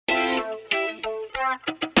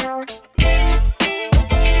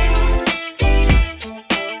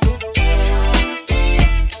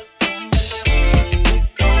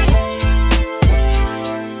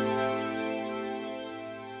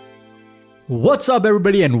What's up,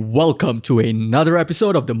 everybody, and welcome to another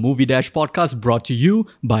episode of the Movie Dash podcast brought to you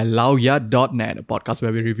by laoya.net, a podcast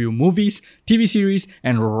where we review movies, TV series,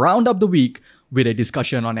 and round up the week with a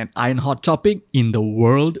discussion on an iron hot topic in the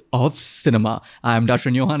world of cinema. I am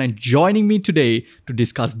Darshan Johan, and joining me today to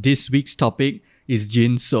discuss this week's topic is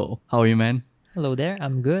Jin So. How are you, man? Hello there.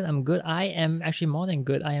 I'm good. I am actually more than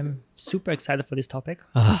good. I am super excited for this topic.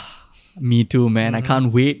 Me too, man. I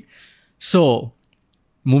can't wait. So,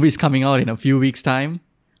 movies coming out in a few weeks' time.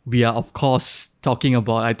 We are, of course, talking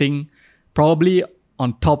about, I think, probably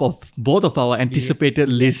on top of both of our anticipated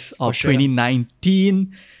lists of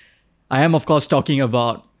 2019. I am, of course, talking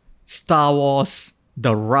about Star Wars,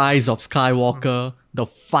 The Rise of Skywalker, the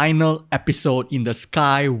final episode in the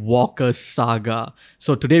Skywalker saga.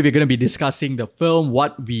 So today we're going to be discussing the film,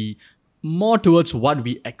 more towards what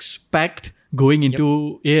we expect going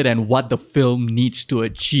into it and what the film needs to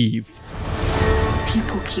achieve.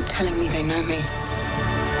 People keep telling me they know me.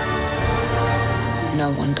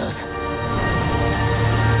 No one does.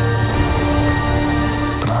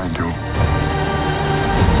 But I do.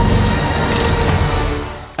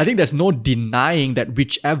 I think there's no denying that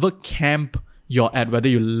whichever camp you're at, whether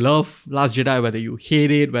you love Last Jedi, whether you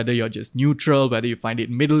hate it, whether you're just neutral, whether you find it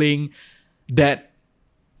middling, that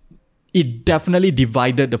it definitely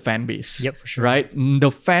divided the fan base. Yep, for sure. Right?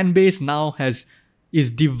 The fan base now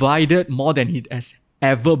is divided more than it has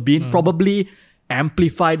ever been, probably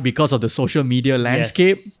amplified because of the social media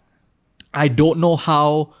landscape. Yes. I don't know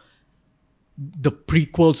how the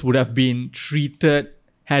prequels would have been treated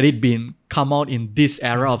had it been come out in this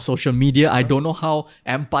era of social media. I don't know how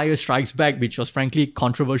Empire Strikes Back, which was frankly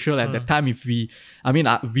controversial at the time,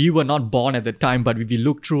 we were not born at the time, but if we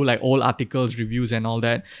look through like old articles, reviews and all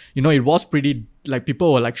that, it was pretty, like,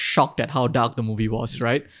 people were like shocked at how dark the movie was,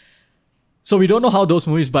 right? So we don't know how those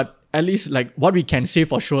movies, but at least like what we can say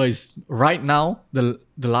for sure is right now, the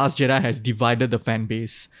Last Jedi has divided the fan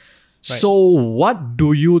base. Right. So what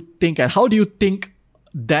do you think, and how do you think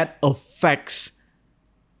that affects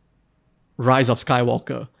Rise of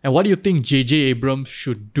Skywalker? And what do you think J.J. Abrams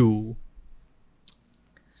should do?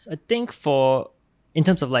 So I think in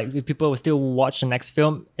terms of like if people will still watch the next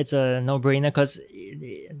film, it's a no-brainer because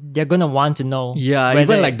they're gonna want to know. Yeah,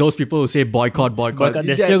 even like those people who say boycott.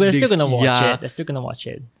 They're still gonna watch it. They're still gonna watch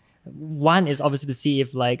it. One is obviously to see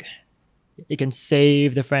if like it can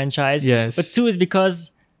save the franchise. Yes. But two is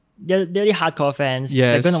because they're the hardcore fans.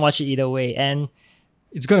 Yes. They're gonna watch it either way, and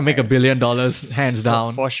it's gonna make $1 billion hands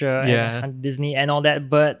down for sure. Yeah, and Disney and all that.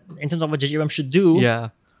 But in terms of what J.J. Abrams should do, yeah,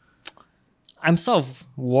 I'm sort of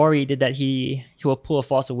worried that he will pull a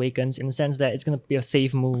Force Awakens in the sense that it's gonna be a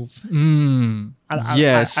safe move.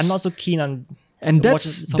 Yes, I'm not so keen on. And that's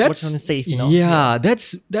safe, Yeah,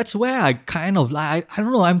 that's where I kind of like, I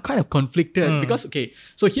don't know, I'm kind of conflicted because, okay,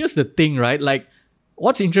 so here's the thing, right? Like,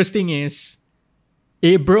 what's interesting is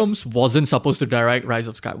Abrams wasn't supposed to direct Rise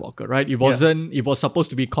of Skywalker, right? It was supposed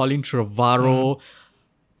to be Colin Trevorrow.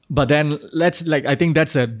 But then I think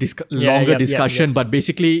that's a longer discussion. But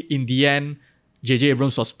basically, in the end, J.J.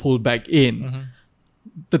 Abrams was pulled back in.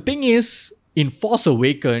 The thing is, in Force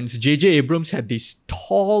Awakens, J.J. Abrams had this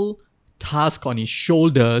tall task on his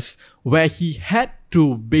shoulders where he had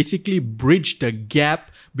to basically bridge the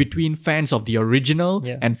gap between fans of the original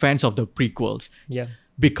and fans of the prequels. Yeah.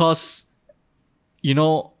 Because,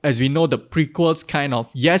 as we know, the prequels kind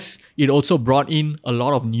of, yes, it also brought in a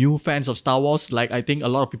lot of new fans of Star Wars. Like, I think a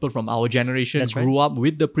lot of people from our generation grew up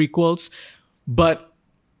with the prequels. But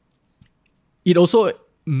it also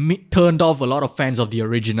turned off a lot of fans of the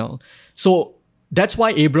original. So that's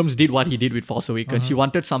why Abrams did what he did with Force Awakens. He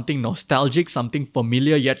wanted something nostalgic, something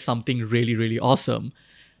familiar, yet something really, really awesome.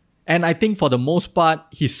 And I think for the most part,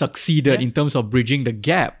 he succeeded in terms of bridging the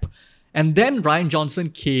gap. And then Rian Johnson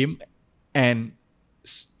came and,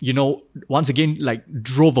 once again, like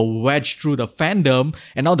drove a wedge through the fandom.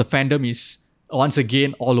 And now the fandom is once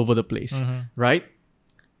again all over the place, right?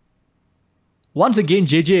 Once again,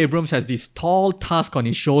 J.J. Abrams has this tall task on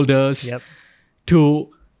his shoulders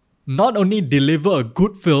to not only deliver a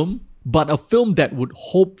good film, but a film that would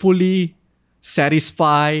hopefully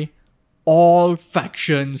satisfy all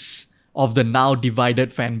factions of the now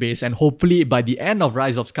divided fan base. And hopefully by the end of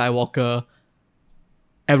Rise of Skywalker,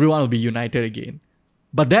 everyone will be united again.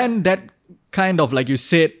 But then that kind of, like you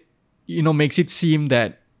said, makes it seem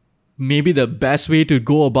that maybe the best way to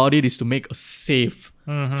go about it is to make a safe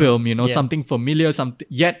film, something familiar, something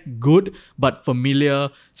yet good, but familiar,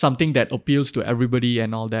 something that appeals to everybody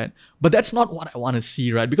and all that. But that's not what I want to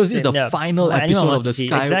see, right? Because this is the final episode of the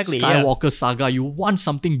Skywalker saga. You want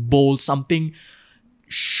something bold, something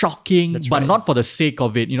shocking, That's but right. not for the sake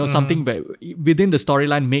of it. You know, something where within the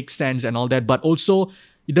storyline makes sense and all that. But also,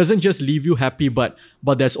 it doesn't just leave you happy, but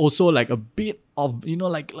there's also like a bit of, you know,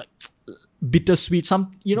 like bittersweet,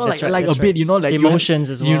 some, you know, That's like right, like a that's bit, right. you know, like you Emotions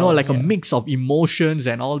as you know, well, like a yeah. mix of emotions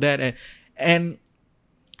and all that. And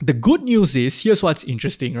the good news is, here's what's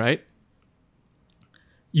interesting, right?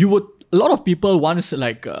 A lot of people, once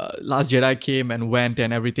like Last Jedi came and went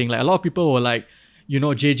and everything, like a lot of people were like, you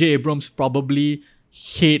know, J.J. Abrams probably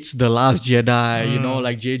hates The Last Jedi, you know,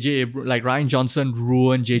 like like Rian Johnson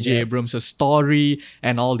ruined J.J. Yeah. Abrams' story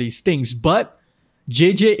and all these things. But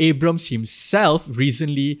J.J. Abrams himself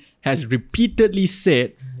recently has repeatedly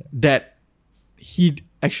said that he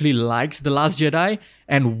actually likes The Last Jedi,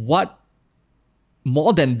 and what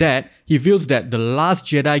more than that, he feels that The Last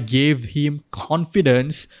Jedi gave him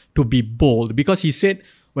confidence to be bold, because he said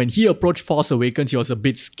when he approached Force Awakens, he was a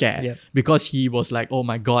bit scared Yep. because he was like, oh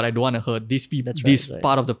my God, I don't want to hurt these people, That's right, this that's right.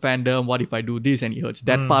 part of the fandom. What if I do this and he hurts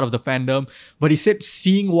that part of the fandom? But he said,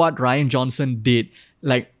 seeing what Rian Johnson did,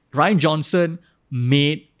 like Rian Johnson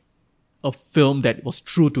made a film that was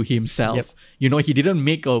true to himself. Yep. You know, he didn't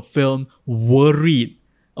make a film worried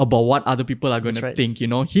about what other people are going to right. think. You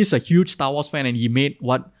know, he's a huge Star Wars fan and he made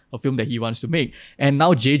a film that he wants to make. And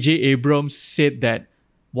now J.J. Abrams said that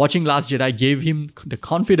watching Last Jedi gave him the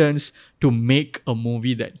confidence to make a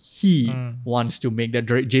movie that he wants to make. That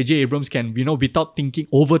J.J. Abrams can, you know, without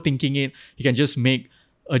overthinking it, he can just make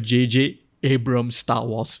a J.J. Abrams Star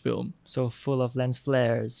Wars film. So full of lens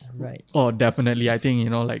flares, right? Oh, definitely. I think, you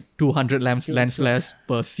know, like 200 lens flares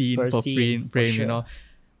per scene, Per per scene, frame, for you sure. know.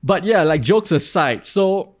 But yeah, like jokes aside,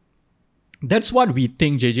 so that's what we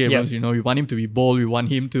think J.J. Abrams, Yep. you know, we want him to be bold, we want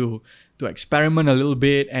him to experiment a little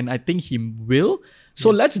bit, and I think he will. So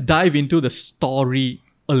let's dive into the story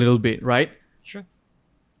a little bit, right? Sure.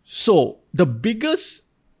 So the biggest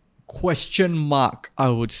question mark, I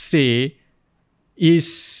would say,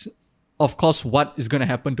 is, of course, what is going to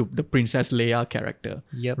happen to the Princess Leia character,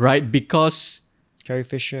 Yep. right? Because Carrie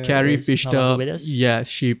Fisher. Carrie is no Fisher, longer with us. yeah,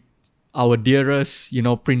 our dearest, you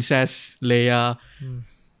know, Princess Leia,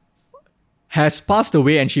 has passed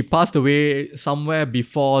away, and she passed away somewhere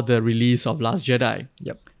before the release of Last Jedi.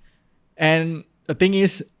 Yep. And the thing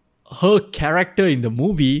is, her character in the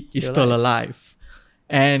movie is Still still alive.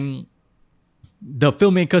 And the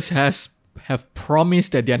filmmakers have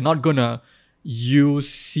promised that they're not gonna use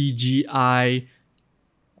CGI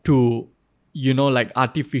to, you know, like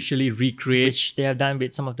artificially recreate. Which they have done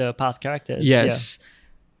with some of the past characters. Yes.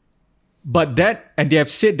 But and they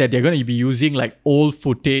have said that they're gonna be using like old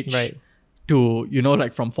footage, Right. to, you know,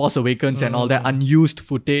 like from Force Awakens and all that unused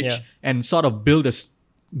footage, Yeah. and sort of build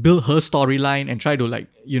her storyline and try to, like,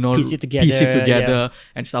 you know, Piece it together,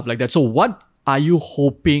 and stuff like that. So what are you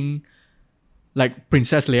hoping like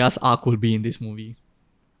Princess Leia's arc will be in this movie?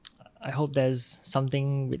 I hope there's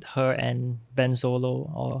something with her and Ben Solo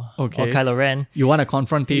or Okay. Kylo Ren. You want a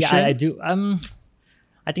confrontation? Yeah, I do.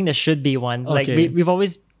 I think there should be one. Like Okay. we've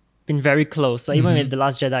always been very close. Like even with The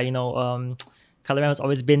Last Jedi, you know, Kylo Ren has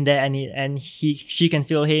always been there, and she can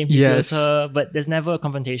feel him, he Yes. feels her, but there's never a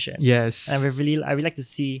confrontation. Yes. And I really like to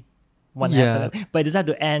see one Yeah. happen. But it doesn't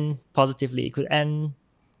have to end positively. It could end,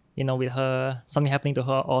 you know, with her, something happening to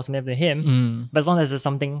her or something happening to him. But as long as there's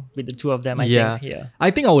something with the two of them, I think. Yeah. I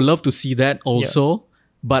think I would love to see that also,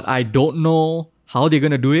 but I don't know how they're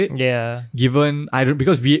gonna do it. Yeah. Given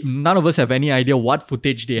because none of us have any idea what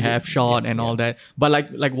footage they have shot and all that. But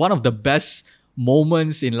like one of the best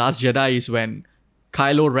moments in Last Jedi is when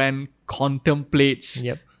Kylo Ren contemplates,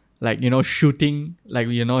 Yep. like, you know, shooting, like,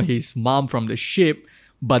 you know, his mom from the ship,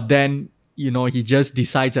 but then, you know, he just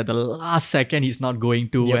decides at the last second he's not going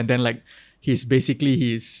to, Yep. and then like his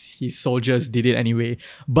soldiers did it anyway.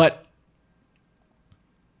 But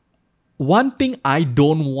one thing I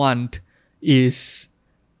don't want is,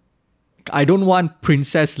 I don't want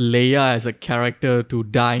Princess Leia as a character to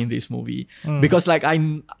die in this movie, because like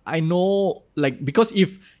I know, like, because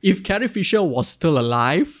if Carrie Fisher was still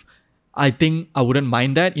alive, I think I wouldn't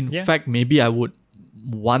mind that. In Yeah. fact, maybe I would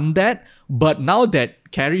want that. But now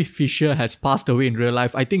that Carrie Fisher has passed away in real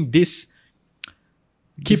life, I think this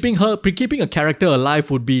keeping a character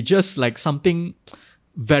alive would be just like something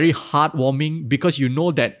very heartwarming, because you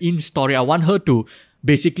know that in story, I want her to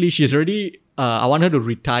basically, she's already I want her to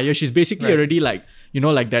retire. She's basically Right. already, like, you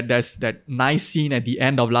know, like that. There's that nice scene at the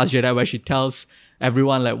end of Last Jedi where she tells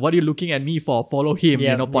everyone, like, what are you looking at me for? Follow him,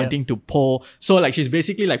 Yeah, you know, pointing to Poe. So like she's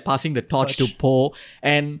basically like passing the torch to Poe.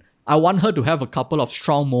 And I want her to have a couple of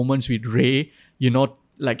strong moments with Rey, you know,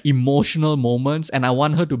 like emotional moments. And I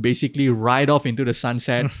want her to basically ride off into the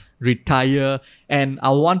sunset, retire. And I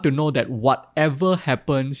want to know that whatever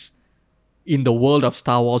happens, in the world of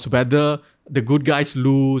Star Wars, whether the good guys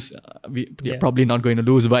lose, they're probably not going to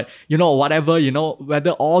lose, but whatever,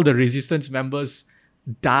 whether all the Resistance members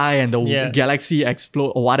die and the galaxy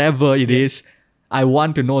explode or whatever it is, I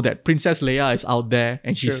want to know that Princess Leia is out there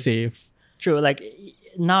and she's safe. True. Like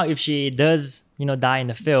now, if she does, die in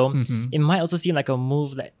the film, it might also seem like a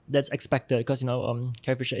move that's expected because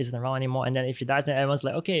Carrie Fisher isn't around anymore. And then if she dies, then everyone's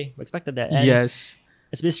like, okay, we expected that. And yes,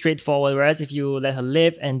 it's a bit straightforward. Whereas if you let her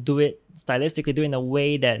live and do it stylistically, do it in a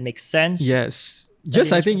way that makes sense. Yes,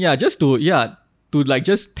 just I think just to like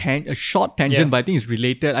just a short tangent, but I think it's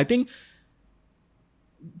related. I think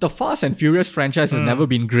the Fast and Furious franchise has never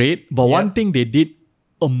been great, but one thing they did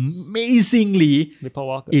amazingly With Paul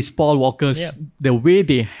Walker. is Paul Walker's the way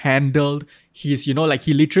they handled his, like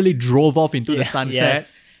he literally drove off into the sunset.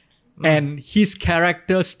 Yes. And his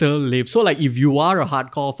character still lives. So like if you are a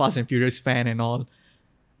hardcore Fast and Furious fan and all,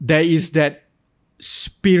 there is that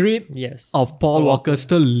spirit of Paul Walker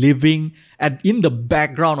still living in the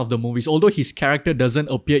background of the movies. Although his character doesn't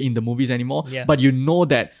appear in the movies anymore, but you know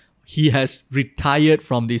that he has retired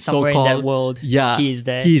from the Somewhere so-called in that world. Yeah, He's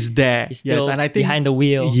there. He's there. He's still and I think behind the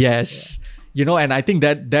wheel. Yes. And I think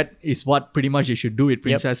that is what pretty much you should do with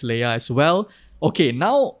Princess Leia as well. Okay,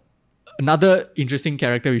 now another interesting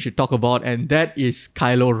character we should talk about, and that is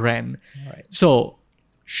Kylo Ren. Right. So,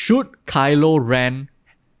 should Kylo Ren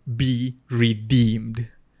be redeemed?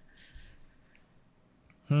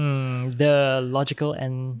 The logical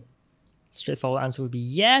and straightforward answer would be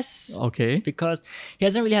yes. Okay. Because he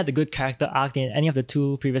hasn't really had a good character arc in any of the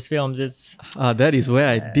two previous films. It's that is where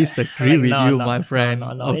I disagree with you, my friend.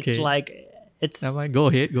 No. Okay. It's Never mind. Go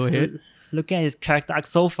ahead. Looking at his character arc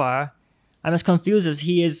so far, I'm as confused as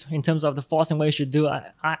he is in terms of the Force and what he should do. I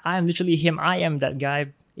am literally him. I am that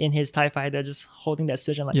guy in his TIE fighter just holding that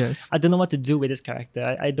switch. I'm like, I don't know what to do with this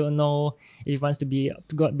character. I don't know if he wants to be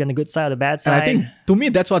on the good side or the bad side. And I think, to me,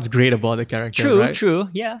 that's what's great about the character, True,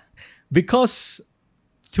 yeah. Because,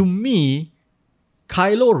 to me,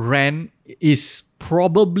 Kylo Ren is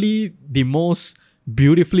probably the most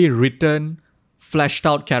beautifully written, fleshed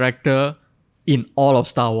out character in all of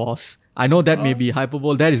Star Wars. I know that may be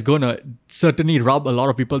hyperbole. That is going to certainly rub a lot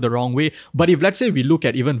of people the wrong way. But if, let's say, we look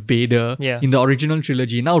at even Vader in the original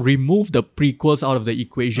trilogy, now remove the prequels out of the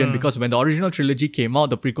equation, because when the original trilogy came out,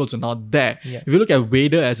 the prequels are not there. If you look at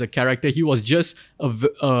Vader as a character, he was just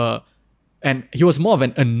and he was more of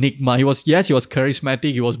an enigma. He was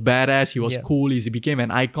charismatic, he was badass, he was cool, he became an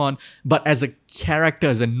icon. But as a character,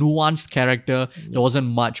 as a nuanced character, there wasn't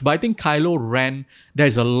much. But I think Kylo Ren,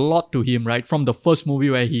 there's a lot to him, right? From the first movie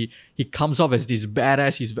where he comes off as this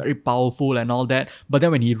badass, he's very powerful and all that. But then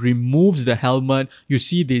when he removes the helmet, you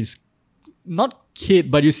see this, not kid,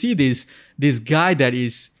 but you see this guy that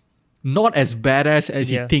is not as badass as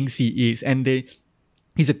he thinks he is. And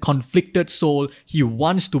he's a conflicted soul. He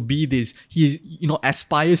wants to be this. He,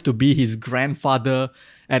 aspires to be his grandfather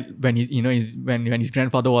when his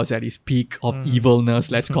grandfather was at his peak of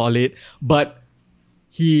evilness, let's call it. But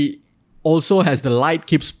he also has the light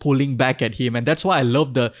keeps pulling back at him, and that's why I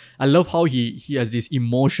love how he has these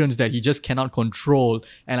emotions that he just cannot control.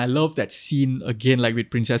 And I love that scene again, like with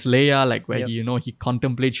Princess Leia, like where he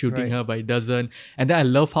contemplates shooting her, but he doesn't. And then I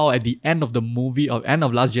love how at the end of the movie, or end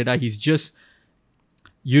of Last Jedi, he's just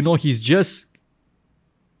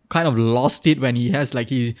kind of lost it when he has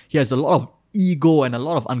a lot of ego and a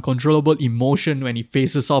lot of uncontrollable emotion when he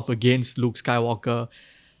faces off against Luke Skywalker.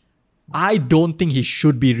 I don't think he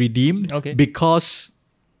should be redeemed because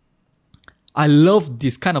I love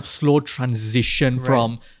this kind of slow transition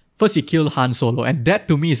from first he killed Han Solo, and that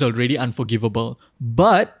to me is already unforgivable.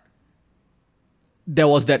 But there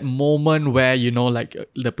was that moment where, like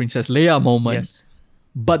the Princess Leia moment. Yes.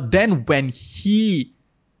 But then when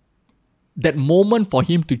that moment for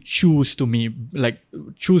him to choose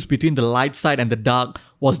between the light side and the dark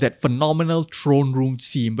was that phenomenal throne room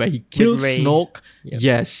scene where he kills Snoke.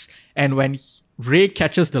 Yes. And when Rey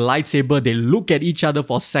catches the lightsaber, they look at each other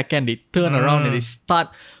for a second, they turn around and they start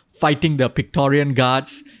fighting the Praetorian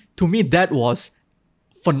guards. To me, that was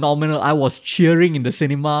phenomenal. I was cheering in the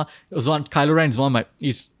cinema. Kylo Ren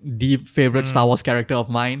is the favorite Star Wars character of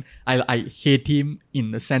mine. I hate him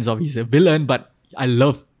in the sense of he's a villain, but I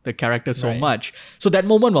love the character so much. So that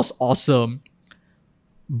moment was awesome.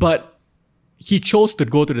 But he chose to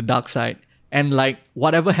go to the dark side. And like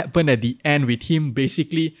whatever happened at the end with him,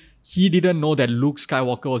 basically, he didn't know that Luke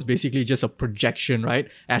Skywalker was basically just a projection, right?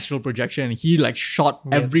 Astral projection. And he shot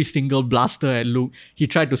every single blaster at Luke. He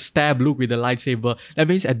tried to stab Luke with a lightsaber. That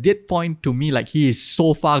means at that point, to me, he is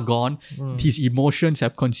so far gone. His emotions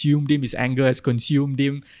have consumed him. His anger has consumed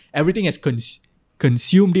him. Everything has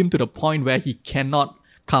consumed him to the point where he cannot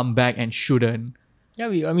come back and shouldn't. Yeah,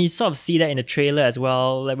 you sort of see that in the trailer as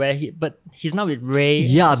well, like but he's now with Rey.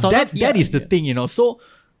 Yeah, that is the thing, you know. So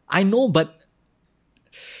I know, but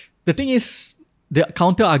the thing is, the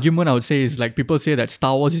counter argument I would say is like people say that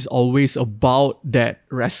Star Wars is always about that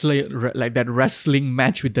wrestling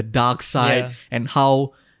match with the dark side and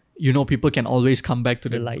how, you know, people can always come back to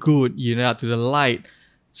the light. Good, you know, to the light.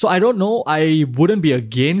 So I don't know. I wouldn't be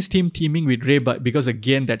against him teaming with Rey, but because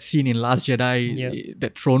again, that scene in Last Jedi,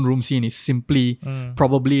 that throne room scene is simply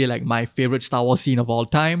probably like my favorite Star Wars scene of all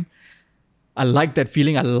time. I like that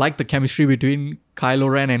feeling. I like the chemistry between Kylo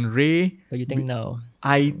Ren and Rey. But you think no?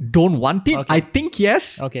 I don't want it. Okay. I think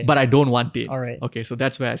yes, but I don't want it. All right. Okay, so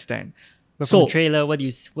that's where I stand. But from the trailer, what do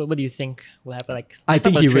you think will happen? Like, I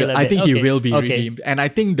think he will. I think he will be redeemed, and I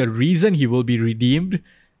think the reason he will be redeemed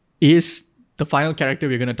is the final character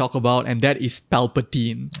we're going to talk about, and that is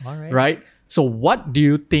Palpatine. All right. Right. So, what do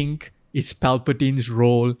you think is Palpatine's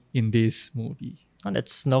role in this movie? Now that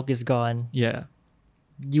Snoke is gone, yeah,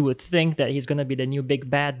 you would think that he's going to be the new big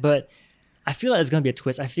bad, but I feel like there's going to be a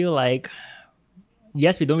twist. I feel like,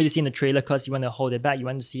 yes, we don't really see in the trailer because you want to hold it back. You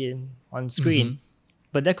want to see it on screen.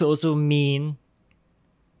 But that could also mean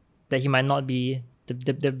that he might not be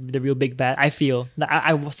the real big bad. I feel. Like,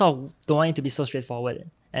 I sort of don't want it to be so straightforward.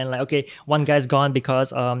 And like, okay, one guy's gone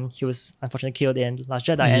because he was unfortunately killed in Last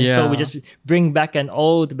Jedi. And so we just bring back an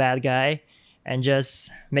old bad guy and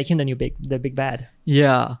just make him the big bad.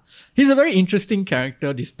 Yeah. He's a very interesting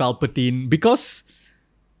character, this Palpatine, because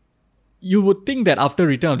you would think that after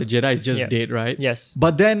Return of the Jedi is just dead, right? Yes.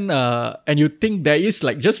 But then, and you think there is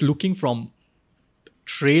like, just looking from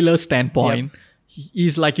trailer standpoint,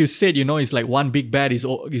 he's like you said, you know, it's like one big bad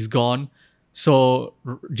is gone. So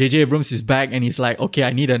J.J. Abrams is back and he's like, okay,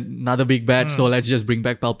 I need another big bad, so let's just bring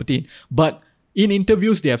back Palpatine. But in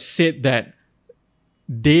interviews, they have said that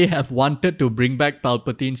they have wanted to bring back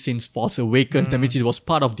Palpatine since Force Awakens. That means it was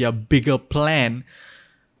part of their bigger plan.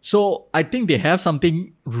 So I think they have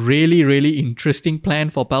something really, really interesting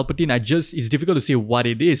planned for Palpatine. It's difficult to say what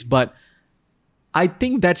it is, but I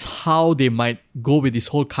think that's how they might go with this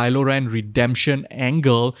whole Kylo Ren redemption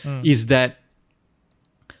angle, is that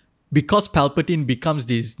because Palpatine becomes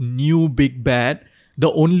this new big bad,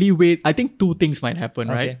 the only way, I think two things might happen,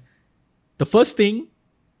 right? The first thing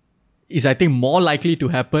is, I think more likely to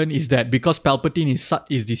happen is that because Palpatine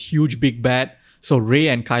is this huge big bad, so Rey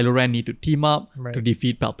and Kylo Ren need to team up to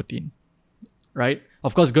defeat Palpatine, right?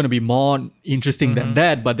 Of course, it's going to be more interesting than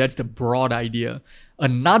that, but that's the broad idea.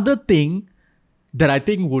 Another thing that I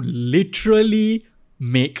think would literally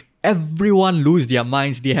make everyone lose their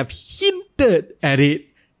minds, they have hinted at it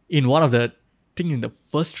in one of the things in the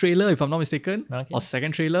first trailer, if I'm not mistaken, or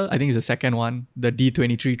second trailer, I think it's the second one, the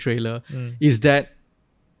D23 trailer, is that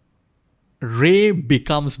Rey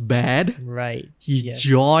becomes bad. Right. She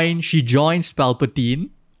joins Palpatine.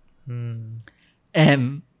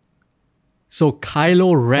 And so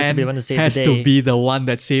Kylo Ren has to be the one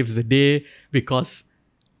that saves the day, because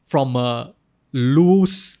from a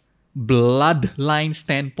loose bloodline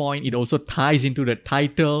standpoint, it also ties into the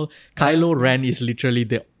title. Kylo Ren is literally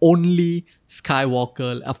the only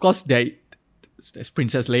Skywalker. Of course, there's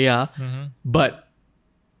Princess Leia, but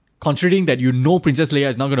considering that you know Princess Leia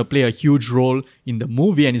is not going to play a huge role in the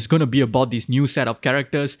movie and it's going to be about this new set of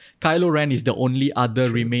characters, Kylo Ren is the only other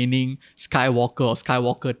remaining Skywalker or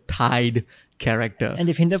Skywalker-tied character. And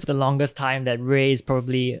they've hinted for the longest time that Rey is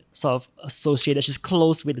probably sort of associated, she's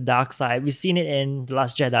close with the dark side. We've seen it in The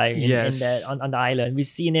Last Jedi, in that, on the island. We've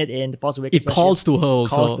seen it in The Force Awakens. It calls to her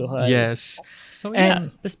also. Yes. So yeah,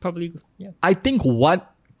 that's probably, I think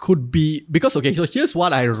what could be, because so here's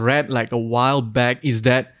what I read like a while back, is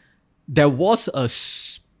that there was a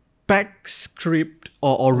spec script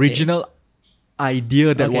or original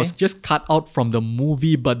idea that was just cut out from the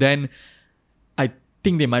movie, but then I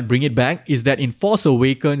think they might bring it back, is that in Force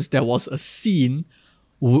Awakens, there was a scene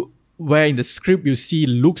where in the script you see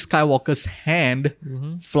Luke Skywalker's hand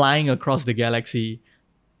flying across the galaxy,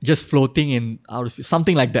 just floating in out of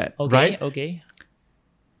something like that, right? Okay.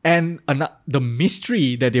 And the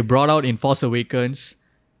mystery that they brought out in Force Awakens,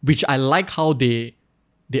 which I like how they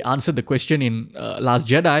answered the question in Last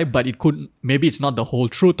Jedi, but maybe it's not the whole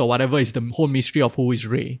truth or whatever, is the whole mystery of who is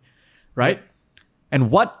Rey, right? Yeah. And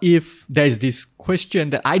what if there's this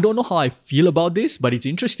question that I don't know how I feel about this, but it's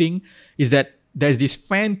interesting, is that there's this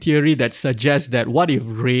fan theory that suggests that what if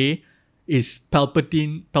Rey is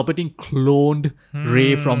Palpatine cloned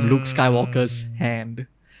Rey from Luke Skywalker's hand.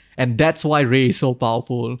 And that's why Rey is so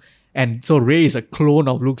powerful. And so Rey is a clone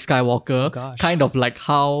of Luke Skywalker, kind of like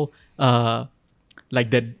how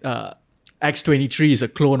X-23 is a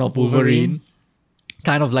clone of Wolverine.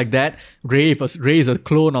 Kind of like that. Rey is a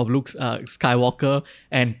clone of Luke Skywalker,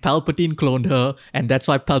 and Palpatine cloned her, and that's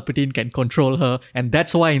why Palpatine can control her, and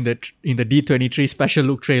that's why in the D23 special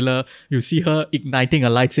look trailer, you see her igniting a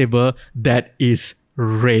lightsaber that is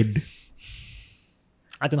red.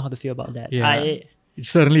 I don't know how to feel about that. Yeah. It's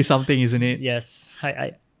certainly something, isn't it? Yes.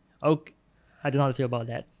 I don't know how to feel about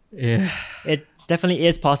that. Yeah. It definitely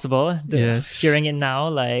is possible. Yes. Hearing it now,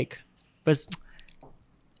 but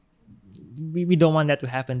we don't want that to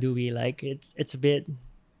happen, do we? It's a bit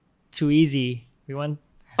too easy.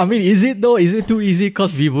 I mean, is it though? Is it too easy?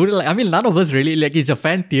 Because we would none of us really it's a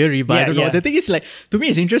fan theory, but I don't know. The thing is, to me,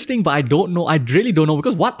 it's interesting, but I don't know. I really don't know,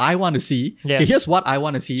 because what I want to see. Yeah. Okay, here's what I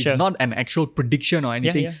want to see. It's not an actual prediction or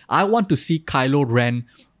anything. Yeah. I want to see Kylo Ren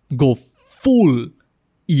go full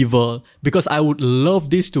evil, because I would love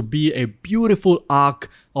this to be a beautiful arc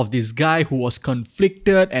of this guy who was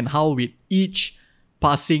conflicted, and how with each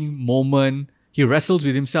passing moment he wrestles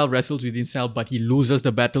with himself, but he loses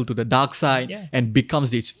the battle to the dark side and becomes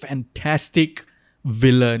this fantastic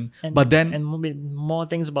villain. And more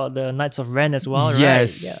things about the Knights of Ren as well,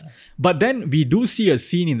 yes. right? Yeah. But then we do see a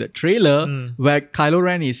scene in the trailer where Kylo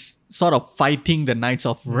Ren is sort of fighting the Knights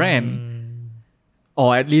of Ren.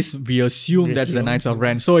 Or at least we assume that's the Knights of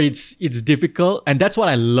Ren. So it's difficult. And that's what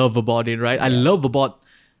I love about it, right? I love about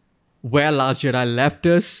where Last Jedi left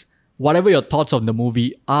us. Whatever your thoughts on the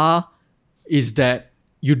movie are, is that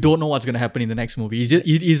you don't know what's going to happen in the next movie.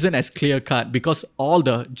 It isn't as clear-cut, because all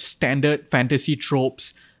the standard fantasy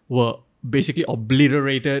tropes were basically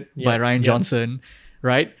obliterated by Rian Johnson,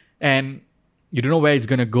 right? And you don't know where it's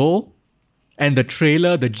going to go. And the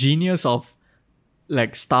trailer, the genius of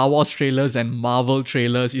Star Wars trailers and Marvel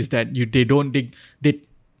trailers is that they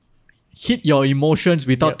hit your emotions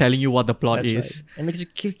without telling you what the plot is. Right.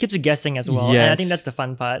 It keeps you guessing as well. Yes. And I think that's the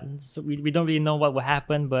fun part. So we don't really know what will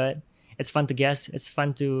happen, but it's fun to guess. It's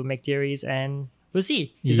fun to make theories, and we'll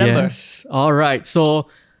see. December. Yes. All right. So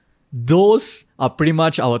those are pretty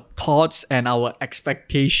much our thoughts and our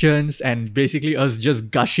expectations, and basically us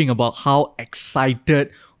just gushing about how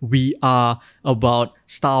excited we are about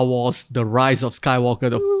Star Wars, The Rise of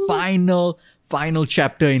Skywalker, the final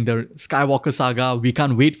chapter in the Skywalker saga. We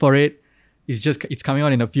can't wait for it. It's coming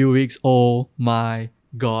out in a few weeks. Oh my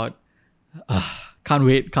God. Can't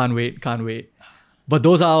wait. But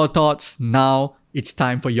those are our thoughts. Now it's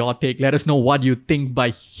time for your take. Let us know what you think by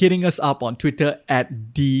hitting us up on Twitter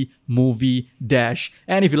at @TheMovie-.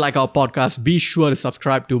 And if you like our podcast, be sure to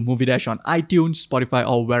subscribe to Movie Dash on iTunes, Spotify,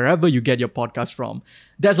 or wherever you get your podcast from.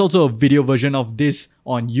 There's also a video version of this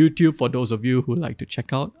on YouTube for those of you who like to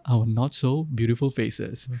check out our not so beautiful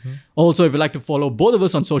faces. Also, if you'd like to follow both of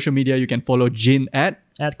us on social media, you can follow Jin at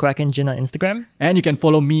Kraken Jin on Instagram. And you can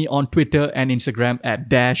follow me on Twitter and Instagram at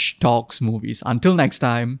 @DashTalksMovies. Until next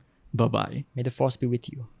time, bye-bye. May the Force be with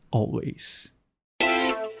you. Always.